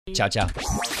Ciao, ciao.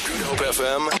 Hope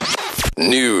FM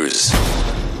News.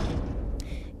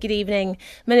 Good evening.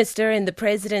 Minister in the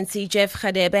Presidency, Jeff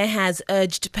Radebe, has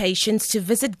urged patients to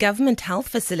visit government health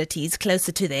facilities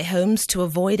closer to their homes to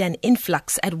avoid an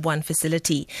influx at one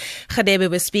facility.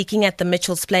 Radebe was speaking at the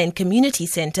Mitchell's Plain Community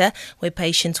Centre, where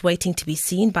patients waiting to be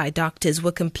seen by doctors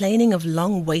were complaining of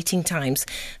long waiting times.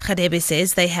 Radebe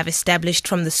says they have established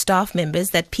from the staff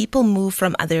members that people move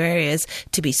from other areas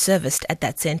to be serviced at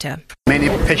that centre. Many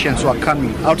patients who are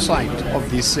coming outside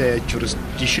of this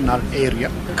jurisdictional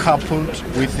area, coupled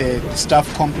with the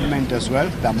staff complement as well.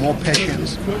 There are more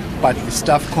patients, but the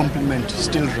staff complement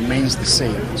still remains the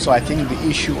same. So I think the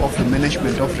issue of the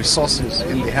management of resources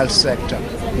in the health sector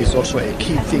is also a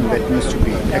key thing that needs to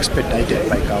be expedited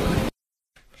by government.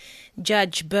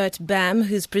 Judge Bert Bam,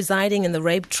 who's presiding in the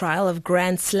rape trial of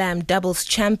Grand Slam doubles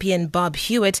champion Bob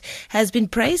Hewitt, has been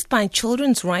praised by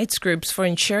children's rights groups for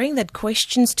ensuring that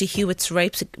questions to Hewitt's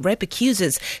rape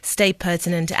accusers stay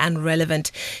pertinent and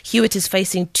relevant. Hewitt is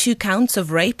facing 2 counts of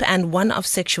rape and 1 of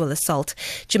sexual assault.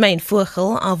 Jermaine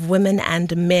Vogel of Women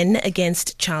and Men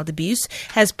Against Child Abuse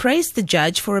has praised the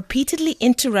judge for repeatedly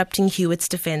interrupting Hewitt's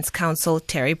defense counsel,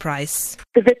 Terry Price.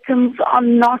 The victims are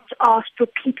not asked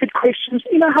repeated questions.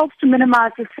 Helps to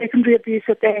minimize the secondary abuse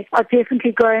that they are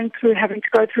definitely going through, having to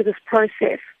go through this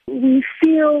process. We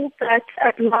feel that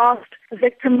at last the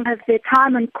victim has their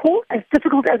time in court, as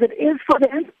difficult as it is for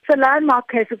them. It's a landmark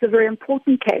case, it's a very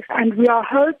important case, and we are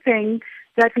hoping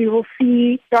that we will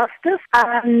see justice,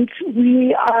 and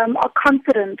we are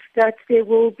confident that there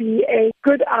will be a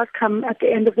good outcome at the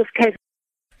end of this case.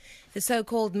 The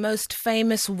so-called most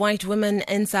famous white woman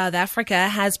in South Africa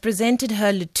has presented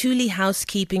her Luthuli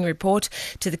housekeeping report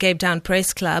to the Cape Town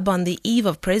Press Club on the eve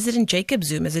of President Jacob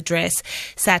Zuma's address.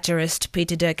 Satirist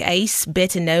Peter Dirk Ace,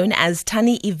 better known as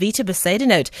Tannie Evita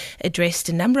Besaidenout, addressed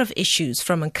a number of issues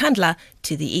from Nkandla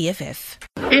to the EFF.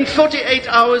 In 48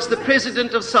 hours, the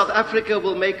President of South Africa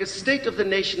will make a State of the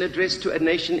Nation address to a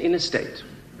nation in a state.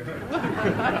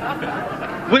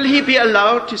 Will he be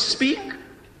allowed to speak?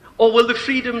 Or will the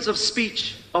freedoms of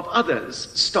speech of others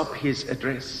stop his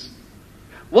address?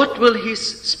 What will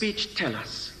his speech tell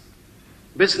us?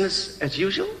 Business as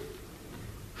usual?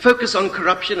 Focus on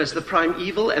corruption as the prime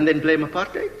evil and then blame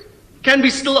apartheid? Can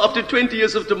we still, after 20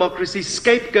 years of democracy,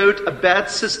 scapegoat a bad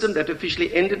system that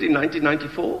officially ended in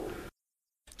 1994?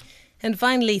 And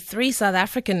finally, 3 South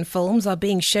African films are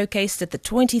being showcased at the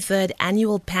 23rd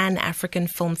Annual Pan-African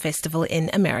Film Festival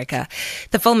in America.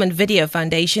 The Film and Video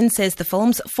Foundation says the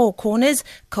films Four Corners,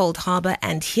 Cold Harbor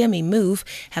and Hear Me Move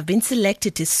have been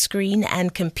selected to screen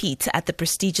and compete at the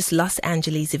prestigious Los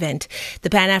Angeles event. The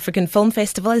Pan-African Film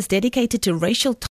Festival is dedicated to racial